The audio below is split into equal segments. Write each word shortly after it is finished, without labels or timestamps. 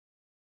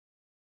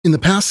In the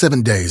past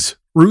 7 days,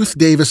 Ruth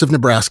Davis of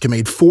Nebraska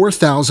made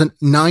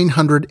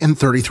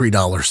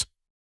 $4,933.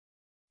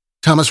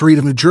 Thomas Reed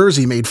of New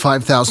Jersey made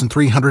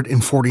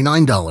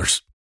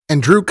 $5,349.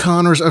 And Drew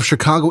Connors of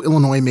Chicago,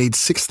 Illinois made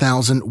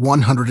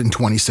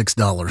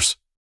 $6,126.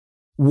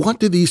 What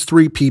do these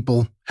three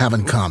people have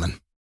in common?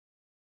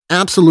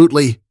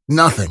 Absolutely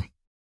nothing.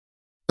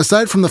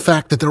 Aside from the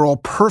fact that they're all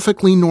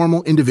perfectly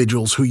normal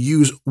individuals who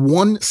use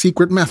one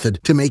secret method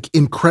to make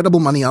incredible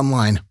money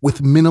online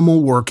with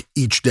minimal work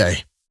each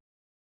day.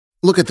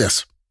 Look at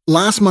this.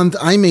 Last month,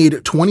 I made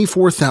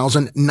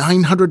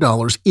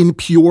 $24,900 in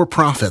pure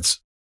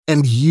profits,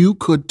 and you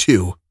could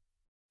too.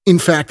 In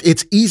fact,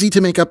 it's easy to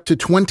make up to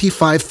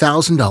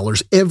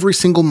 $25,000 every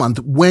single month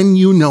when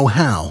you know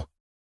how.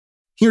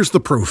 Here's the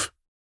proof.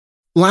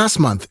 Last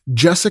month,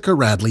 Jessica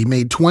Radley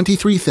made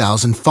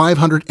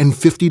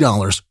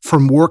 $23,550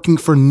 from working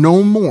for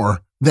no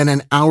more than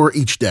an hour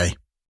each day.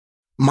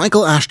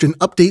 Michael Ashton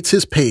updates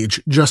his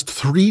page just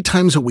 3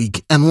 times a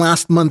week, and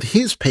last month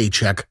his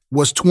paycheck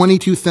was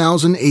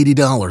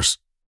 $22,080.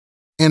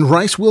 And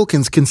Rice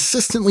Wilkins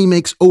consistently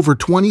makes over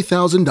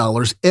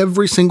 $20,000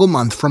 every single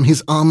month from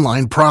his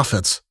online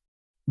profits.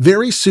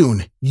 Very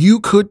soon, you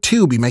could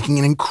too be making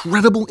an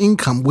incredible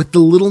income with the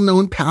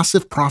little-known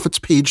passive profits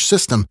page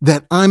system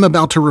that I'm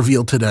about to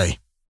reveal today.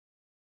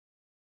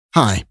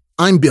 Hi,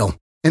 I'm Bill.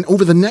 And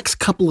over the next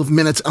couple of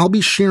minutes, I'll be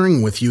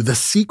sharing with you the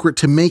secret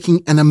to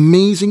making an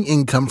amazing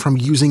income from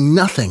using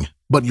nothing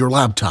but your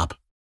laptop.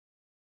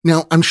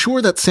 Now, I'm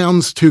sure that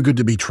sounds too good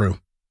to be true.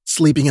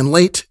 Sleeping in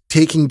late,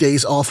 taking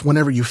days off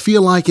whenever you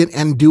feel like it,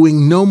 and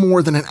doing no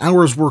more than an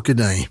hour's work a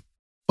day.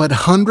 But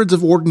hundreds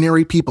of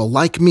ordinary people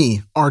like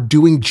me are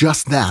doing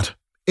just that,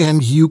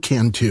 and you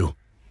can too.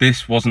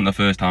 This wasn't the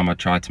first time I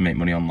tried to make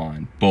money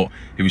online, but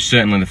it was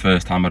certainly the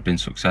first time I'd been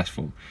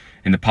successful.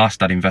 In the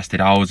past, I'd invested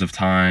hours of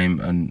time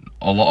and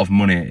a lot of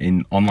money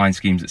in online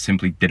schemes that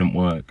simply didn't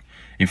work.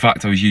 In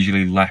fact, I was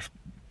usually left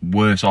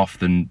worse off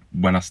than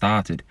when I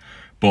started.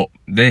 But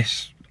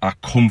this, I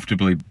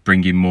comfortably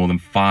bring in more than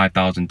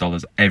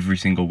 $5,000 every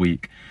single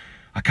week.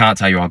 I can't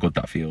tell you how good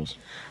that feels.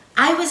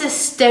 I was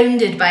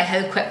astounded by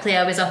how quickly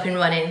I was up and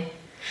running.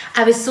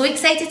 I was so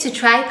excited to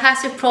try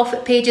passive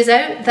profit pages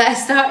out that I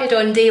started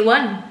on day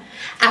 1.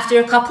 After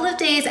a couple of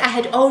days, I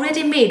had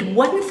already made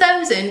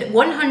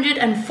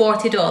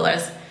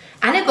 $1,140,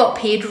 and I got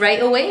paid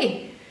right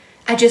away.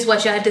 I just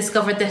wish I had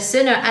discovered this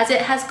sooner, as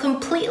it has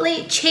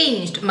completely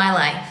changed my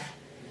life.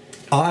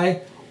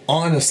 I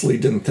honestly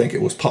didn't think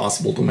it was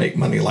possible to make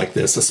money like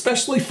this,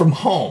 especially from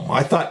home.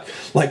 I thought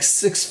like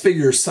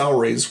 6-figure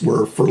salaries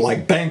were for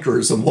like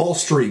bankers and Wall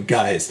Street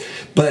guys,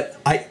 but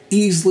I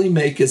easily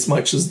make as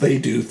much as they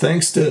do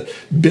thanks to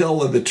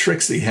Bill and the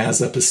tricks he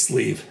has up his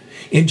sleeve.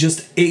 In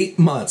just 8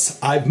 months,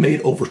 I've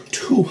made over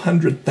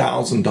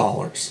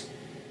 $200,000.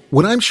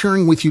 What I'm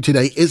sharing with you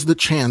today is the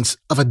chance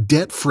of a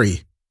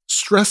debt-free,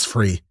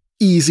 stress-free,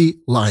 easy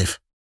life.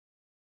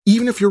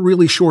 Even if you're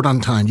really short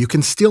on time, you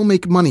can still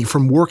make money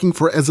from working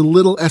for as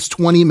little as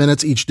 20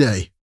 minutes each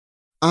day.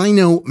 I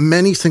know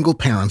many single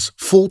parents,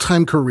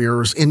 full-time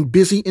careers, and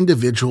busy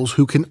individuals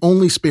who can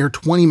only spare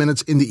 20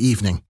 minutes in the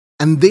evening,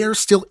 and they're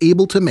still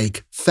able to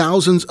make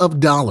thousands of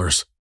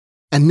dollars.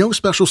 And no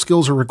special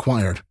skills are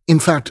required. In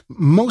fact,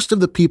 most of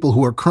the people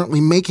who are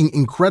currently making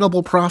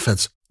incredible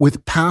profits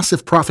with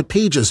passive profit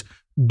pages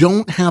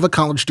don't have a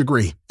college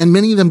degree, and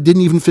many of them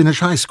didn't even finish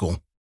high school.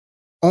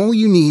 All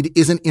you need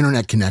is an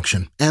internet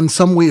connection and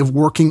some way of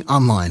working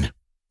online.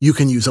 You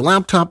can use a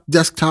laptop,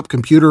 desktop,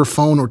 computer,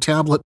 phone, or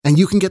tablet, and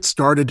you can get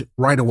started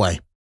right away.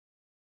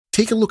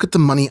 Take a look at the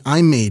money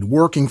I made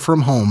working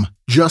from home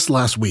just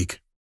last week.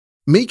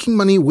 Making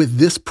money with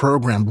this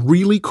program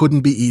really couldn't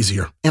be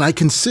easier, and I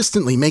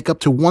consistently make up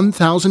to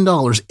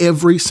 $1,000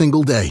 every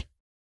single day.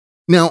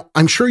 Now,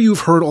 I'm sure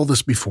you've heard all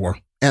this before,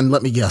 and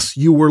let me guess,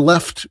 you were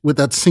left with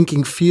that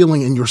sinking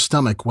feeling in your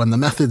stomach when the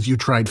methods you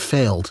tried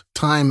failed,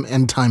 time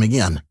and time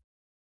again.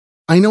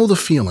 I know the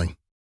feeling.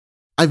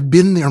 I've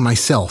been there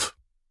myself.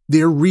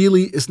 There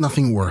really is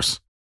nothing worse.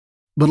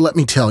 But let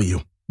me tell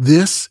you,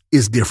 this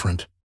is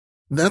different.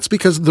 That's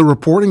because the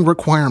reporting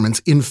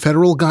requirements in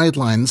federal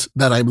guidelines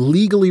that I'm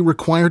legally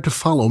required to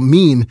follow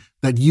mean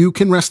that you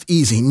can rest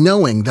easy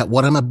knowing that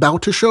what I'm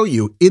about to show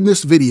you in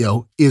this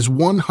video is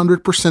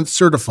 100%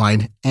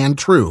 certified and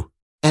true.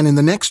 And in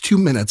the next 2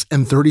 minutes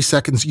and 30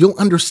 seconds, you'll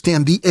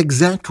understand the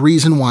exact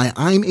reason why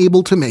I'm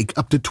able to make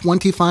up to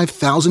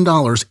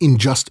 $25,000 in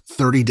just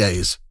 30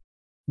 days.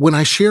 When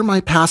I share my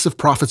passive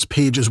profits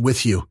pages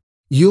with you,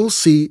 you'll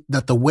see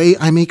that the way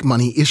I make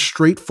money is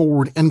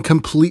straightforward and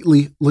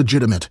completely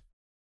legitimate.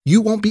 You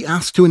won't be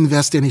asked to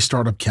invest any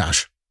startup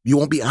cash. You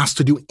won't be asked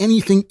to do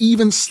anything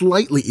even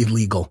slightly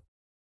illegal.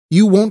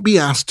 You won't be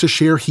asked to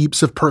share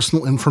heaps of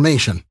personal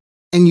information.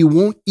 And you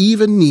won't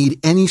even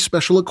need any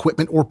special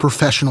equipment or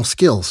professional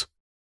skills.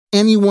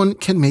 Anyone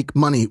can make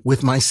money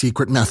with my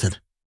secret method.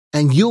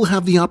 And you'll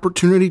have the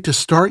opportunity to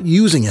start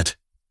using it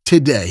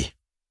today.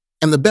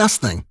 And the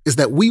best thing is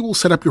that we will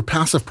set up your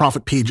passive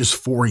profit pages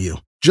for you,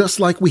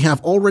 just like we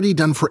have already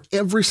done for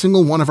every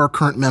single one of our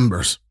current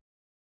members.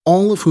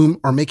 all of whom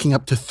are making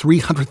up to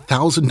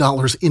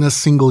 $300,000 in a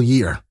single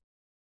year.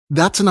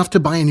 That's enough to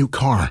buy a new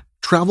car,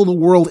 travel the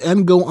world,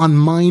 and go on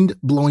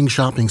mind-blowing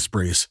shopping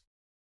sprees.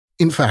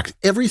 In fact,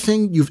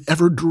 everything you've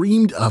ever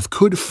dreamed of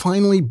could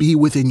finally be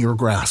within your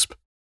grasp.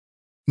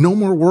 No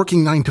more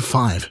working 9 to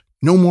 5,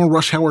 no more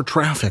rush hour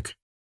traffic,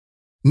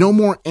 no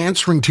more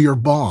answering to your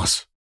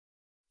boss.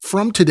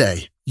 From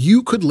today,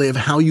 you could live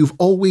how you've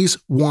always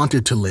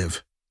wanted to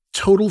live.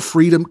 Total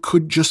freedom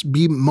could just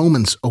be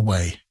moments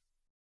away.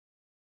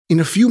 In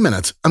a few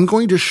minutes, I'm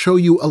going to show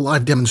you a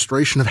live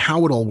demonstration of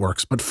how it all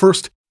works, but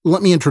first,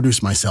 let me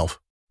introduce myself.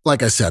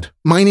 Like I said,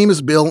 my name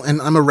is Bill,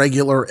 and I'm a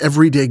regular,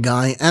 everyday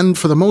guy, and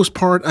for the most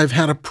part, I've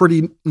had a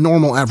pretty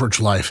normal average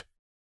life.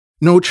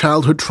 No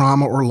childhood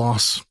trauma or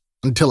loss,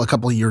 until a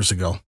couple of years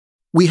ago.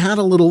 We had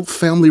a little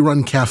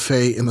family-run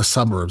cafe in the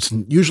suburbs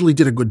and usually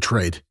did a good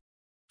trade.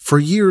 For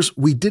years,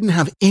 we didn't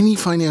have any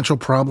financial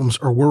problems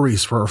or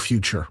worries for our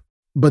future.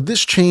 But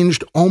this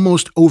changed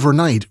almost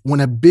overnight when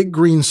a big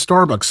green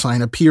Starbucks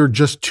sign appeared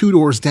just 2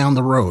 doors down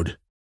the road.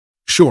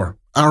 Sure,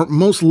 our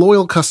most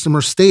loyal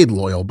customers stayed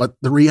loyal, but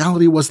the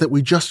reality was that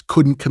we just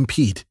couldn't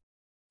compete.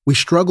 We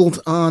struggled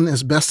on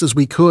as best as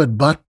we could,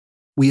 but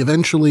we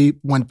eventually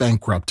went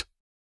bankrupt.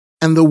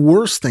 And the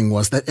worst thing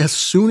was that as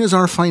soon as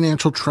our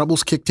financial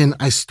troubles kicked in,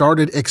 I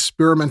started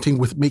experimenting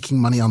with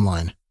making money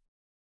online.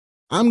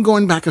 I'm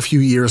going back a few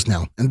years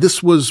now, and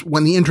this was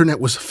when the internet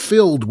was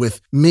filled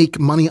with make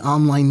money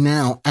online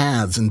now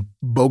ads and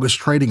bogus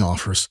trading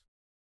offers.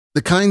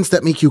 The kinds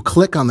that make you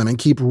click on them and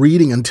keep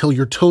reading until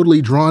you're totally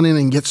drawn in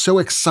and get so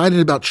excited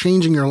about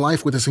changing your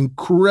life with this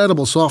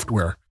incredible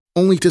software,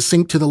 only to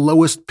sink to the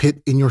lowest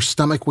pit in your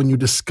stomach when you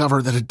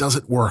discover that it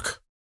doesn't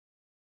work.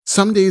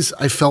 Some days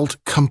I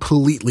felt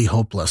completely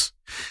hopeless.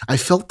 I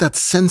felt that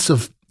sense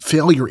of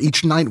failure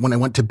each night when I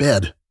went to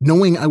bed,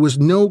 knowing I was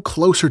no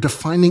closer to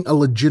finding a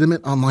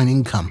legitimate online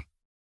income.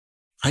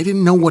 I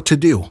didn't know what to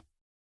do.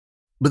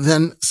 But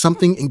then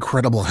something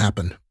incredible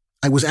happened.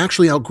 I was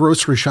actually out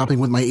grocery shopping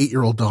with my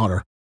 8-year-old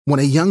daughter when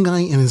a young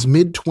guy in his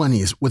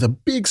mid-20s with a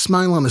big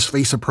smile on his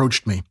face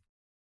approached me.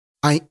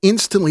 I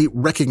instantly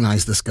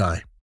recognized this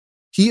guy.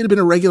 He had been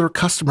a regular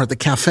customer at the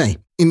cafe.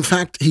 In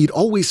fact, he'd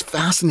always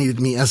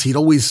fascinated me as he'd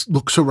always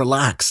looked so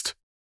relaxed.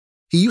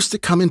 He used to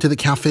come into the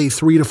cafe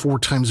 3 to 4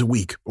 times a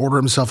week, order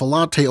himself a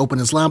latte, open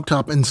his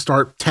laptop, and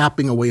start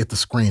tapping away at the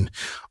screen,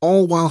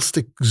 all whilst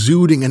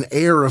exuding an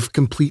air of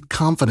complete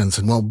confidence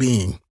and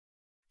well-being.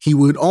 He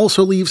would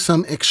also leave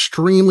some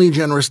extremely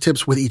generous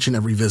tips with each and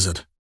every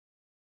visit.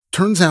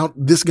 Turns out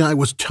this guy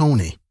was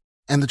Tony,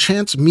 and the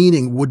chance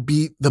meeting would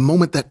be the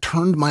moment that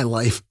turned my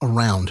life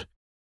around.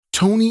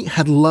 Tony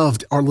had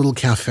loved our little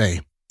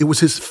cafe. It was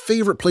his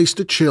favorite place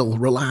to chill,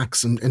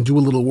 relax, and do a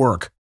little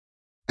work.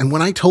 And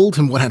when I told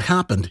him what had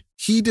happened,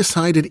 he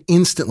decided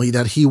instantly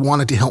that he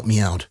wanted to help me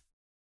out.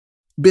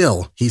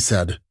 "Bill," he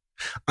said,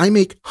 "I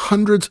make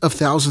hundreds of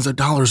thousands of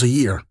dollars a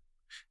year,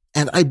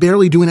 and I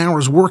barely do an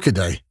hour's work a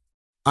day."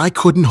 I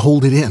couldn't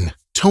hold it in.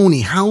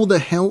 "Tony, how the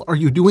hell are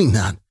you doing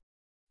that?"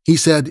 He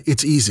said,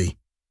 "It's easy.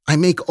 I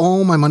make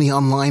all my money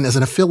online as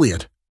an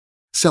affiliate,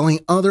 selling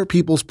other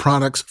people's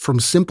products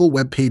from simple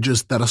web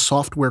pages that a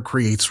software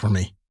creates for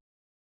me."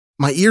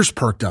 My ears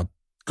perked up.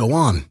 "Go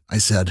on," I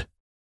said.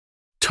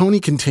 Tony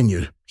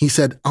continued. He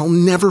said, "I'll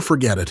never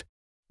forget it.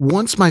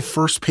 Once my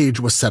first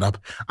page was set up,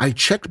 I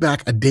checked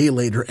back a day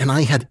later and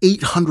I had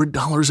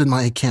 $800 in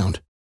my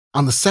account.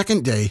 On the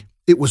second day,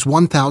 it was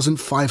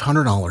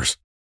 $1,500.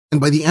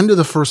 And by the end of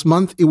the first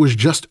month, it was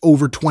just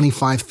over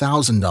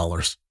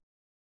 $25,000.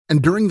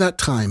 And during that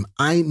time,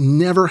 I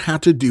never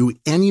had to do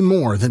any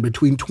more than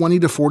between 20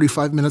 to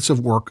 45 minutes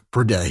of work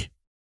per day.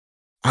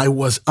 I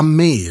was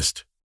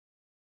amazed.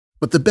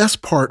 But the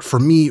best part for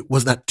me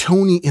was that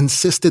Tony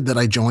insisted that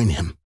I join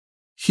him.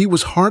 He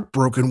was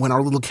heartbroken when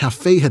our little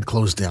cafe had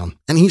closed down,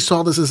 and he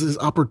saw this as his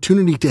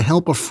opportunity to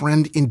help a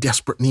friend in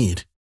desperate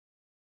need.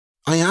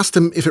 I asked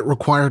him if it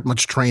required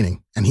much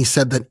training, and he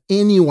said that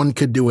anyone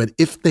could do it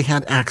if they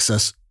had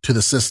access to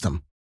the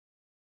system.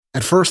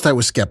 At first, I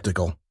was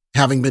skeptical,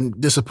 having been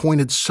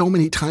disappointed so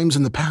many times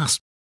in the past.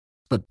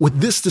 But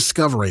with this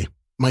discovery,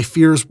 my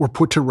fears were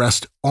put to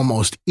rest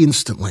almost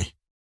instantly.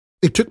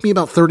 It took me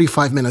about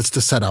 35 minutes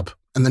to set up,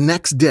 and the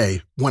next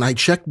day, when I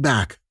checked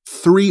back,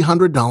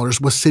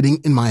 $300 was sitting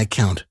in my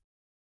account.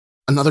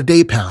 Another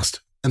day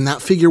passed, and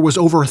that figure was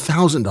over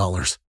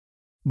 $1,000.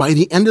 By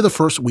the end of the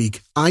first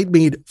week, I'd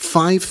made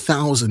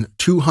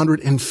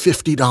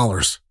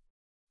 $5,250.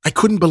 I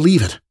couldn't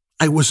believe it.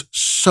 I was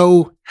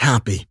so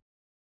happy.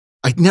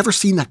 I'd never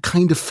seen that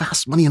kind of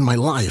fast money in my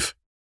life.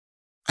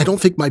 I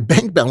don't think my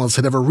bank balance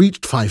had ever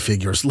reached 5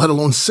 figures, let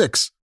alone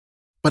 6.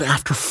 But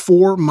after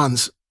 4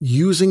 months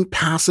using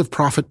passive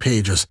profit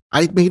pages,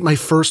 I'd made my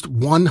first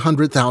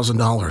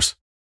 $100,000.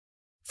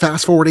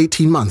 Fast forward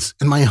 18 months,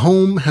 and my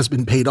home has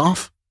been paid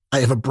off. I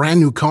have a brand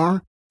new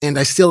car, and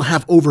I still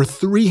have over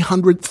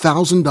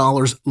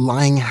 $300,000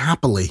 lying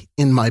happily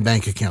in my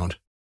bank account.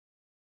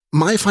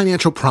 My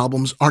financial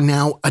problems are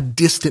now a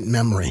distant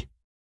memory.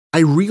 I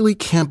really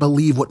can't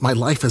believe what my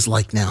life is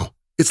like now.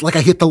 It's like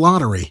I hit the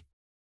lottery.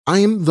 I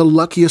am the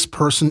luckiest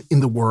person in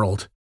the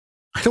world.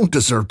 I don't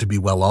deserve to be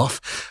well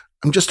off.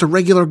 I'm just a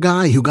regular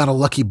guy who got a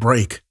lucky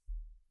break.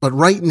 But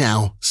right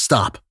now,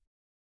 stop.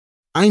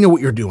 I know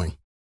what you're doing.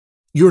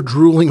 You're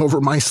drooling over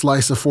my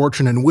slice of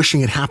fortune and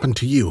wishing it happened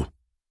to you.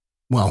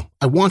 Well,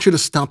 I want you to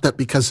stop that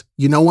because,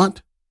 you know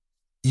what?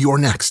 You're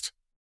next.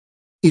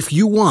 If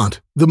you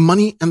want, the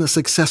money and the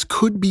success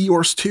could be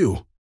yours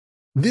too.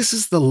 This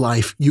is the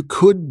life you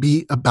could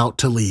be about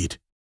to lead.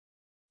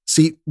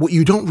 See, what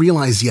you don't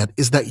realize yet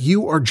is that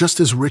you are just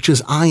as rich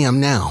as I am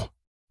now.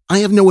 I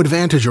have no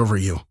advantage over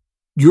you.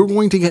 You're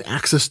going to get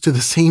access to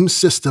the same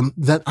system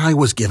that I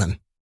was given.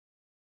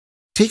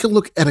 Take a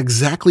look at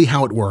exactly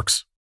how it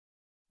works.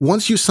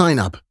 Once you sign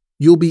up,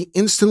 you'll be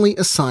instantly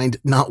assigned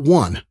not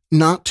 1,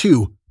 not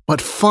 2,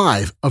 but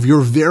 5 of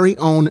your very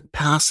own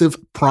passive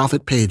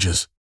profit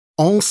pages,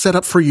 all set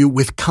up for you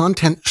with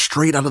content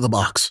straight out of the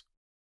box.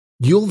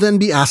 You'll then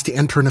be asked to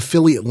enter an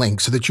affiliate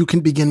link so that you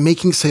can begin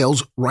making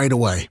sales right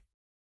away.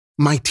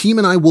 My team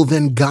and I will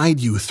then guide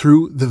you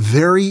through the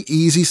very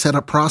easy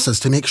setup process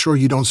to make sure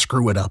you don't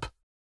screw it up.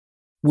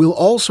 We'll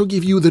also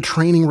give you the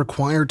training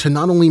required to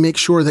not only make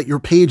sure that your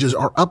pages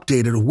are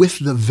updated with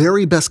the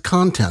very best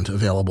content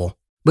available,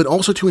 but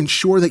also to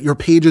ensure that your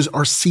pages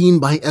are seen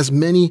by as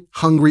many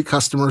hungry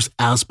customers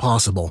as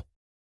possible.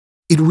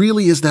 It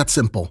really is that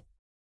simple.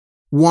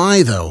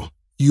 Why, though,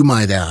 you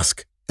might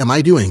ask, am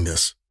I doing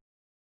this?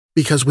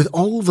 Because with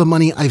all of the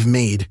money I've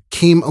made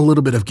came a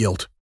little bit of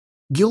guilt.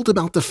 Guilt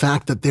about the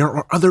fact that there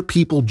are other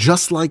people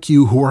just like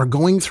you who are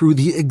going through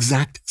the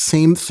exact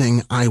same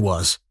thing I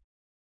was.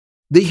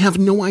 They have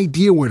no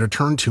idea where to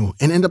turn to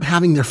and end up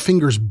having their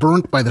fingers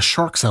burnt by the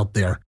sharks out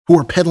there who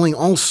are peddling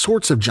all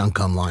sorts of junk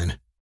online.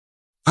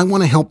 I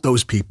want to help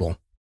those people.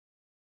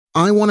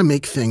 I want to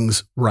make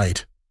things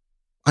right.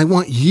 I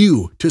want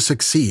you to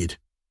succeed,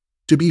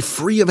 to be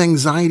free of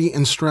anxiety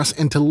and stress,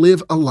 and to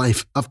live a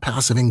life of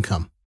passive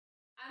income.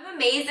 I'm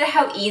amazed at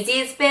how easy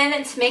it's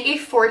been to make a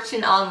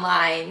fortune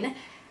online.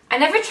 I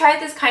never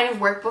tried this kind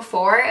of work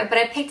before, but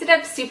I picked it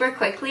up super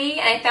quickly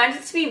and I found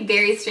it to be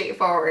very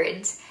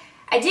straightforward.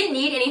 I didn't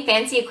need any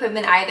fancy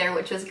equipment either,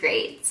 which was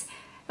great.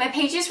 My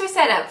pages were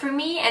set up for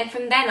me, and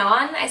from then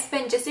on, I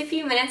spent just a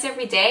few minutes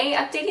every day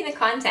updating the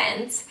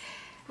content.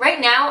 Right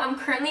now, I'm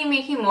currently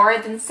making more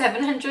than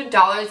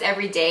 $700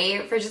 every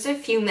day for just a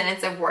few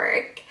minutes of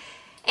work.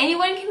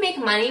 Anyone can make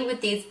money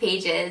with these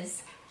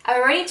pages.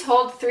 I've already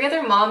told 3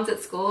 other moms at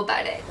school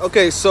about it.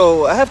 Okay,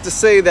 so I have to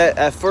say that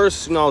at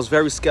first, I was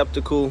very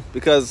skeptical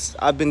because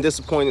I've been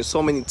disappointed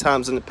so many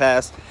times in the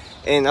past.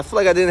 And I feel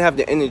like I didn't have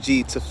the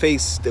energy to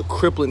face the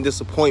crippling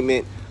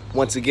disappointment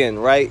once again,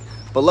 right?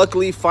 But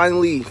luckily,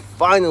 finally,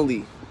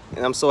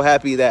 and I'm so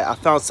happy that I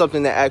found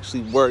something that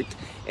actually worked.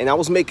 And I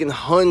was making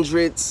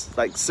hundreds,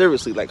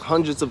 seriously,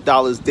 hundreds of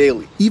dollars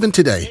daily. Even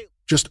today,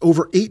 just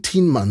over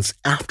 18 months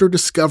after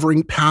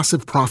discovering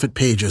passive profit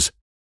pages,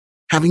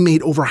 having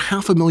made over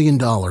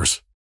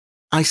 $500,000,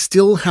 I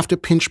still have to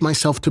pinch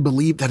myself to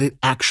believe that it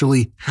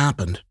actually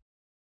happened.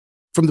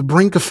 From the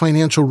brink of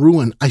financial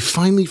ruin, I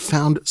finally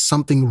found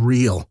something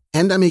real,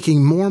 and I'm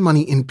making more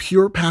money in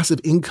pure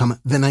passive income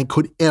than I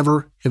could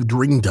ever have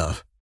dreamed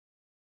of.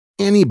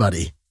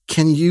 Anybody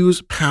can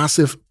use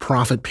passive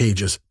profit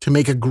pages to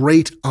make a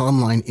great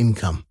online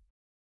income.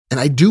 And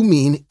I do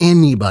mean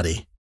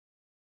anybody.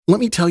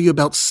 Let me tell you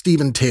about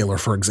Stephen Taylor,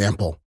 for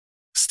example.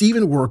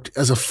 Stephen worked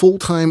as a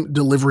full-time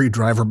delivery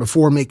driver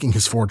before making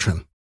his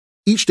fortune.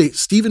 Each day,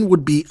 Stephen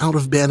would be out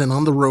of bed and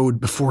on the road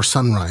before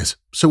sunrise,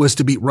 so as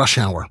to beat rush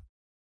hour.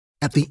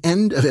 At the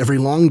end of every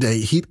long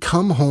day, he'd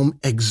come home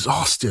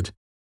exhausted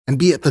and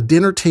be at the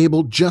dinner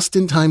table just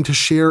in time to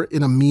share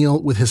in a meal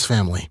with his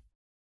family.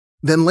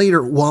 Then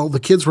later, while the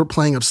kids were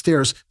playing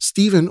upstairs,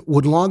 Stephen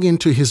would log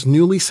into his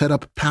newly set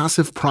up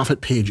passive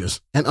profit pages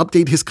and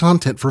update his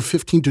content for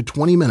 15 to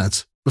 20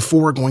 minutes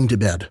before going to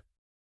bed.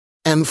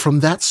 And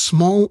from that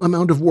small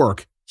amount of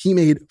work, he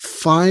made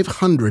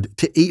 $500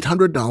 to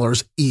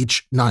 $800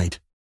 each night.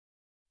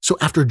 So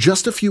after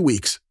just a few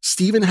weeks,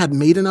 Stephen had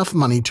made enough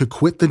money to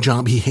quit the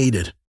job he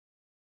hated.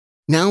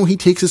 Now he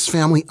takes his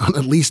family on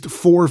at least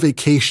 4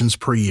 vacations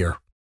per year.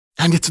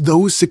 And it's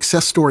those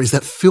success stories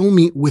that fill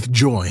me with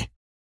joy.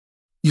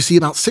 You see,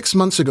 about 6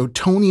 months ago,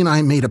 Tony and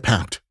I made a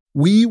pact.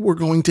 We were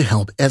going to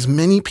help as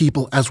many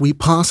people as we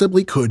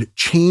possibly could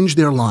change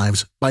their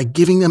lives by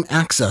giving them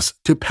access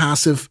to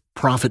passive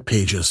profit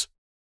pages.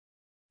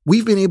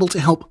 We've been able to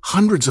help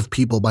hundreds of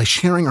people by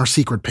sharing our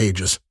secret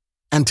pages.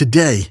 And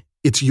today,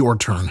 it's your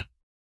turn.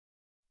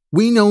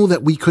 We know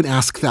that we could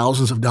ask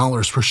thousands of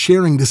dollars for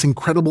sharing this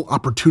incredible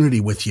opportunity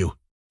with you,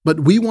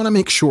 but we want to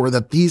make sure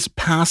that these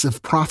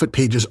passive profit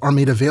pages are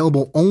made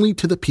available only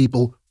to the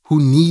people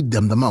who need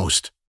them the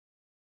most.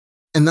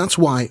 And that's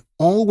why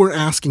all we're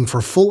asking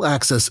for full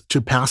access to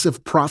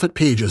passive profit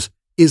pages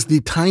is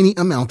the tiny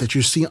amount that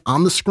you see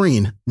on the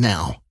screen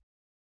now.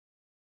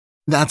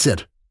 That's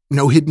it.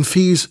 No hidden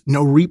fees,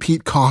 no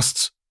repeat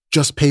costs.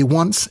 Just pay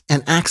once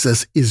and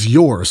access is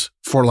yours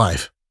for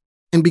life.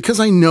 And because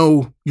I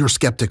know you're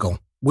skeptical,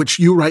 which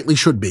you rightly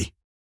should be,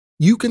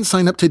 you can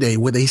sign up today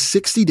with a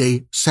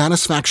 60-day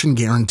satisfaction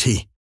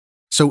guarantee.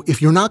 So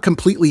if you're not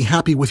completely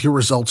happy with your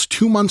results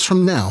 2 months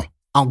from now,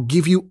 I'll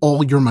give you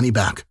all your money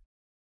back.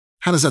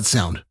 How does that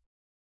sound?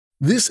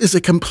 This is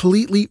a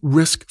completely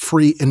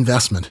risk-free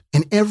investment,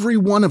 and every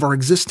one of our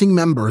existing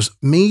members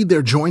made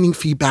their joining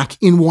fee back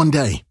in 1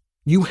 day.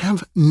 You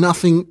have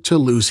nothing to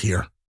lose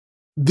here.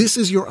 This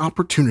is your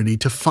opportunity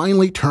to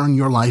finally turn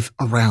your life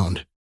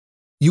around.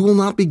 You will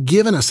not be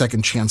given a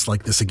second chance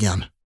like this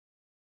again.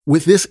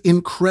 With this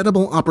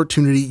incredible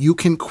opportunity, you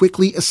can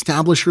quickly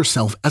establish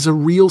yourself as a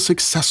real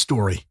success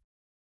story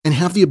and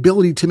have the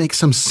ability to make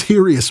some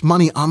serious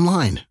money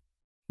online.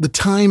 The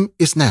time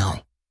is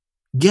now.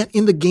 Get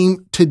in the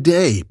game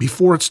today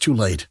before it's too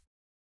late.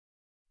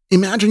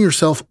 Imagine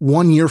yourself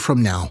 1 year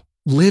from now,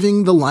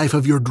 living the life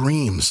of your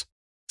dreams,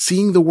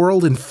 seeing the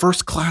world in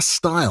first-class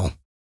style,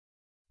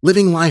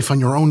 living life on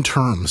your own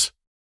terms.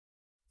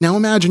 Now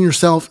imagine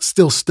yourself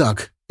still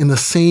stuck in the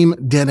same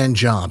dead-end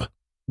job,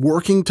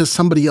 working to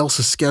somebody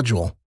else's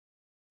schedule,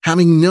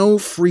 having no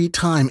free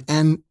time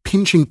and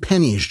pinching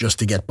pennies just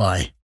to get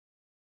by.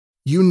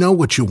 You know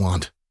what you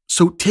want,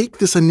 so take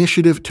this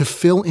initiative to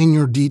fill in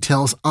your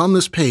details on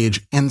this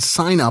page and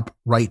sign up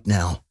right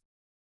now.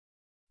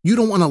 You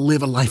don't want to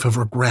live a life of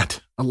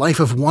regret, a life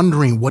of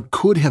wondering what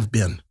could have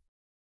been.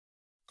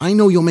 I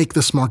know you'll make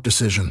the smart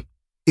decision.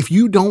 If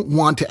you don't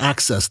want to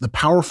access the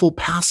powerful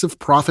passive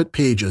profit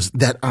pages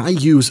that I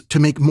use to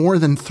make more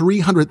than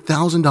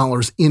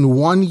 $300,000 in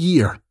 1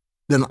 year,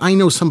 then I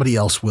know somebody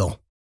else will.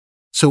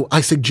 So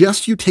I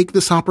suggest you take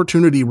this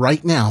opportunity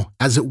right now,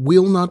 as it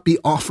will not be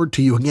offered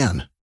to you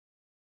again.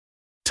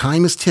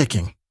 Time is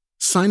ticking.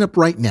 Sign up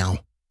right now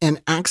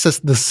and access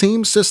the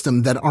same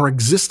system that our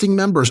existing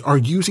members are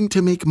using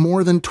to make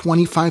more than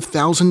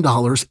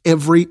 $25,000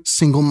 every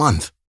single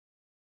month.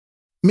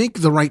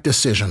 Make the right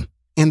decision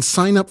and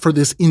sign up for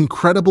this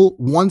incredible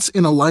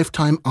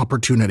once-in-a-lifetime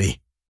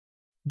opportunity.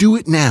 Do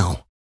it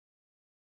now.